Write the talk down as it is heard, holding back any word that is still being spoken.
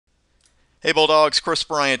Hey Bulldogs, Chris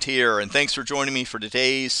Bryant here, and thanks for joining me for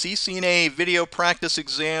today's CCNA Video Practice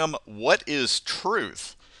Exam. What is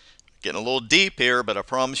truth? Getting a little deep here, but I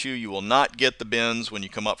promise you, you will not get the bends when you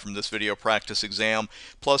come up from this video practice exam.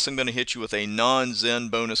 Plus, I'm going to hit you with a non-Zen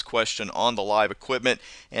bonus question on the live equipment.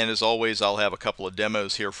 And as always, I'll have a couple of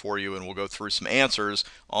demos here for you, and we'll go through some answers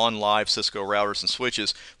on live Cisco routers and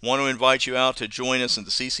switches. Want to invite you out to join us in the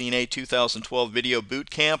CCNA 2012 Video Boot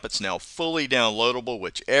Camp. It's now fully downloadable,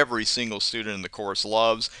 which every single student in the course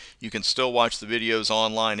loves. You can still watch the videos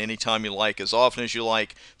online anytime you like, as often as you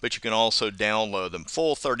like, but you can also download them.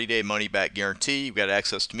 Full 30-day money back guarantee. You've got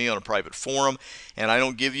access to me on a private forum, and I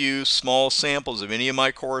don't give you small samples of any of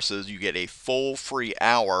my courses. You get a full free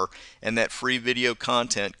hour, and that free video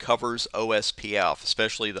content covers OSPF,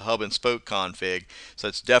 especially the hub and spoke config. So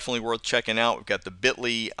it's definitely worth checking out. We've got the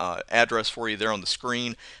bit.ly address for you there on the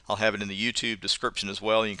screen. I'll have it in the YouTube description as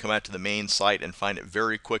well. You can come out to the main site and find it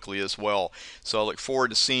very quickly as well. So I look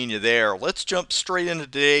forward to seeing you there. Let's jump straight into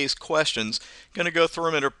today's questions. Going to go through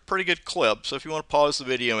them in a pretty good clip, so if you want to pause the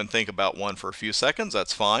video and think about one for a few seconds,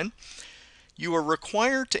 that's fine. You are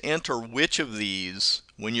required to enter which of these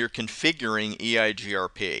when you're configuring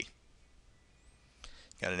EIGRP?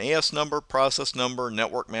 Got an AS number, process number,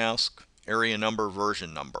 network mask, area number,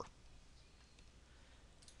 version number.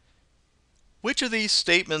 Which of these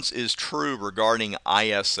statements is true regarding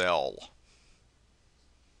ISL?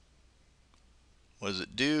 What does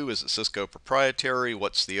it do? Is it Cisco proprietary?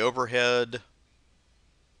 What's the overhead?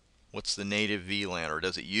 What's the native VLAN, or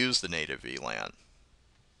does it use the native VLAN?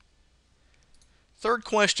 Third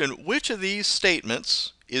question, which of these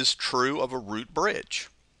statements is true of a root bridge?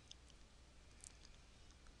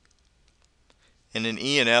 And in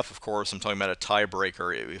E and F, of course, I'm talking about a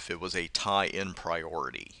tiebreaker if it was a tie in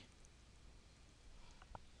priority.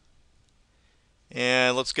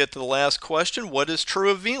 And let's get to the last question. What is true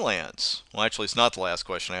of VLANs? Well, actually, it's not the last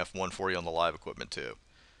question. I have one for you on the live equipment, too.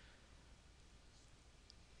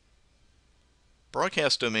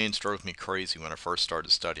 Broadcast domains drove me crazy when I first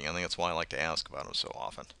started studying. I think that's why I like to ask about them so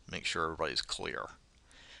often. Make sure everybody's clear.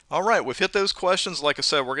 All right, we've hit those questions. Like I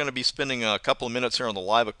said, we're going to be spending a couple of minutes here on the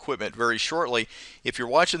live equipment very shortly. If you're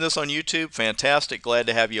watching this on YouTube, fantastic. Glad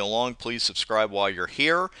to have you along. Please subscribe while you're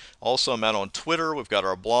here. Also, I'm out on Twitter. We've got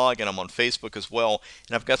our blog, and I'm on Facebook as well.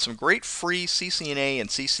 And I've got some great free CCNA and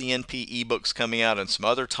CCNP ebooks coming out on some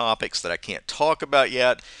other topics that I can't talk about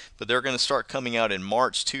yet, but they're going to start coming out in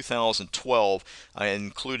March 2012,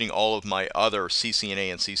 including all of my other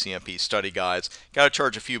CCNA and CCNP study guides. Got to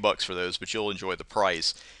charge a few bucks for those, but you'll enjoy the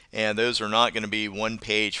price. And those are not going to be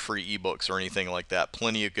one-page free ebooks or anything like that.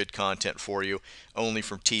 Plenty of good content for you, only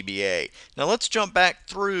from TBA. Now let's jump back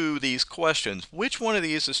through these questions. Which one of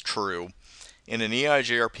these is true in an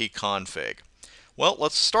EIGRP config? Well,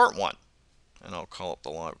 let's start one. And I'll call up the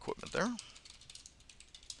live equipment there.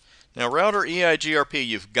 Now, router EIGRP,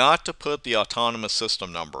 you've got to put the autonomous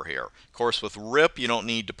system number here. Of course, with RIP, you don't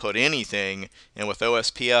need to put anything. And with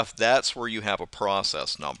OSPF, that's where you have a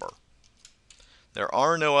process number. There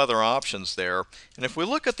are no other options there. And if we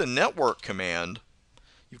look at the network command,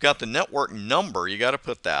 you've got the network number. You got to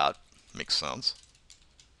put that. Makes sense.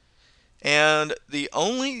 And the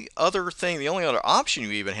only other option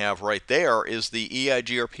you even have right there is the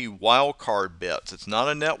EIGRP wildcard bits. It's not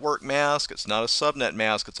a network mask. It's not a subnet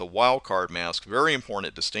mask. It's a wildcard mask. Very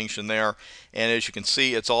important distinction there. And as you can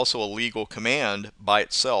see, it's also a legal command by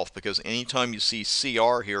itself, because anytime you see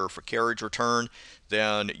CR here for carriage return,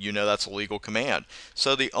 then you know that's a legal command.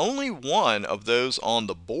 So the only one of those on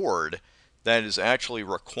the board that is actually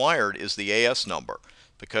required is the AS number,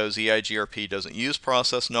 because EIGRP doesn't use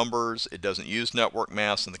process numbers, it doesn't use network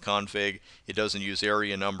masks in the config, it doesn't use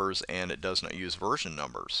area numbers, and it does not use version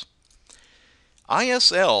numbers.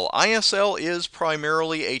 ISL is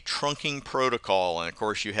primarily a trunking protocol, and of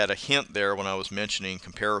course you had a hint there when I was mentioning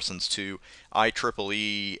comparisons to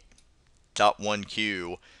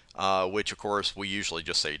IEEE.1Q, which of course we usually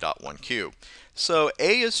just say .1Q. So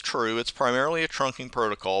A is true, it's primarily a trunking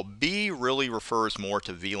protocol. B really refers more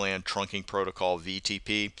to VLAN trunking protocol,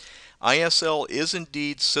 VTP. ISL is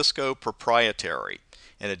indeed Cisco proprietary,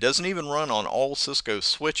 and it doesn't even run on all Cisco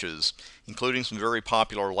switches, including some very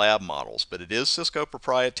popular lab models, but it is Cisco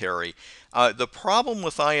proprietary. The problem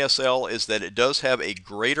with ISL is that it does have a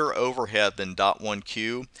greater overhead than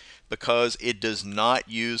 .1Q, because it does not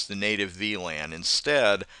use the native VLAN.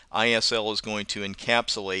 Instead, ISL is going to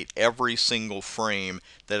encapsulate every single frame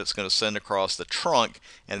that it's going to send across the trunk,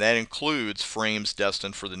 and that includes frames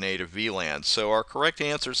destined for the native VLAN. So our correct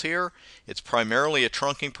answers here, it's primarily a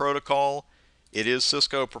trunking protocol, it is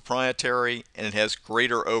Cisco proprietary, and it has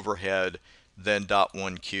greater overhead than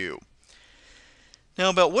 .1Q. Now,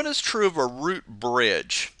 about what is true of a root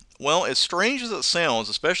bridge? Well, as strange as it sounds,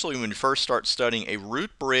 especially when you first start studying, a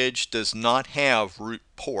root bridge does not have root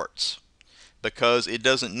ports because it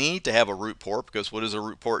doesn't need to have a root port, because what does a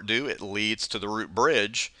root port do? It leads to the root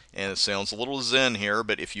bridge, and it sounds a little zen here,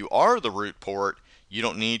 but if you are the root port, you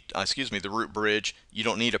don't need, the root bridge, you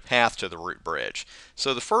don't need a path to the root bridge.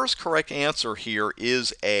 So the first correct answer here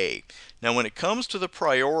is A. Now when it comes to the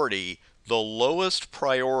priority, the lowest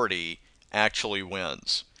priority actually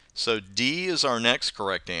wins. So D is our next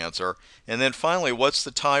correct answer. And then finally, what's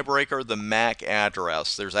the tiebreaker? The MAC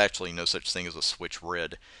address. There's actually no such thing as a switch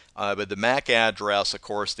RID. But the MAC address, of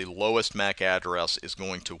course, the lowest MAC address is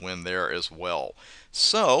going to win there as well.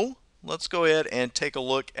 So let's go ahead and take a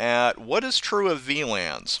look at what is true of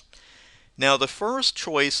VLANs. Now the first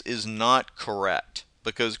choice is not correct,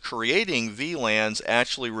 because creating VLANs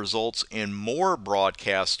actually results in more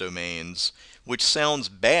broadcast domains, which sounds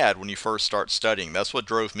bad when you first start studying. That's what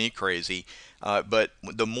drove me crazy. But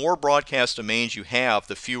the more broadcast domains you have,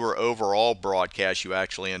 the fewer overall broadcasts you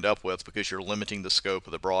actually end up with, because you're limiting the scope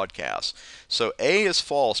of the broadcast. So A is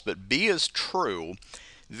false, but B is true.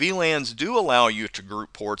 VLANs do allow you to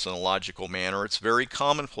group ports in a logical manner. It's very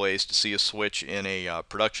commonplace to see a switch in a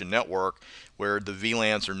production network where the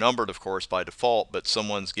VLANs are numbered, of course, by default, but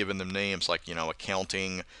someone's given them names like,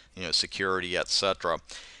 accounting, security, etc.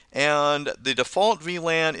 And the default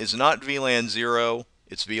VLAN is not VLAN 0,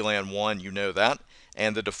 it's VLAN 1, you know that.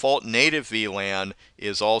 And the default native VLAN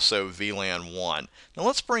is also VLAN 1. Now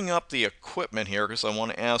let's bring up the equipment here, because I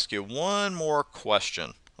want to ask you one more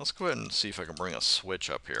question. Let's go ahead and see if I can bring a switch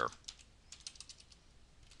up here.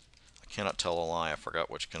 I cannot tell a lie, I forgot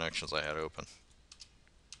which connections I had open.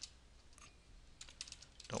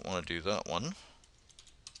 Don't want to do that one.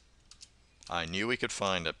 I knew we could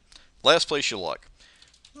find it. Last place you look.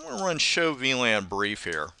 I'm going to run show VLAN brief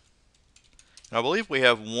here. Now, I believe we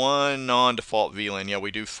have one non-default VLAN. Yeah, we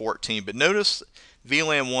do 14, but notice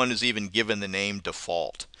VLAN 1 is even given the name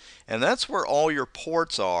default. And that's where all your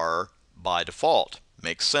ports are by default.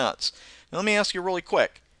 Makes sense. Now let me ask you really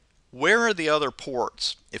quick, where are the other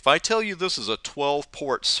ports? If I tell you this is a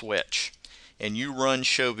 12-port switch and you run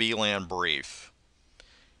show VLAN brief,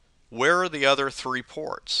 where are the other 3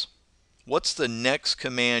 ports? What's the next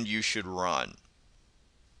command you should run?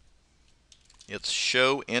 It's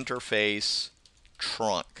show interface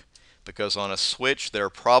trunk, because on a switch they're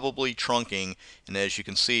probably trunking, and as you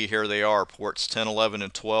can see here they are, ports 10, 11,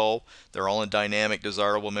 and 12. They're all in dynamic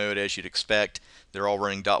desirable mode as you'd expect. They're all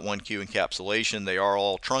running .1Q encapsulation. They are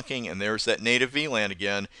all trunking, and there's that native VLAN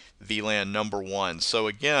again, VLAN number 1. So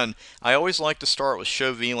again, I always like to start with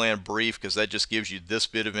show VLAN brief, because that just gives you this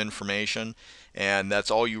bit of information, and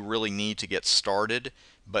that's all you really need to get started.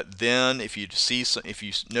 But then if you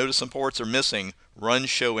notice some ports are missing, run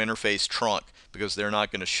show interface trunk, because they're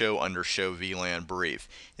not going to show under show VLAN brief.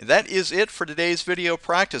 And that is it for today's video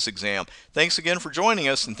practice exam. Thanks again for joining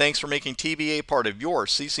us, and thanks for making TBA part of your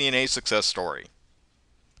CCNA success story.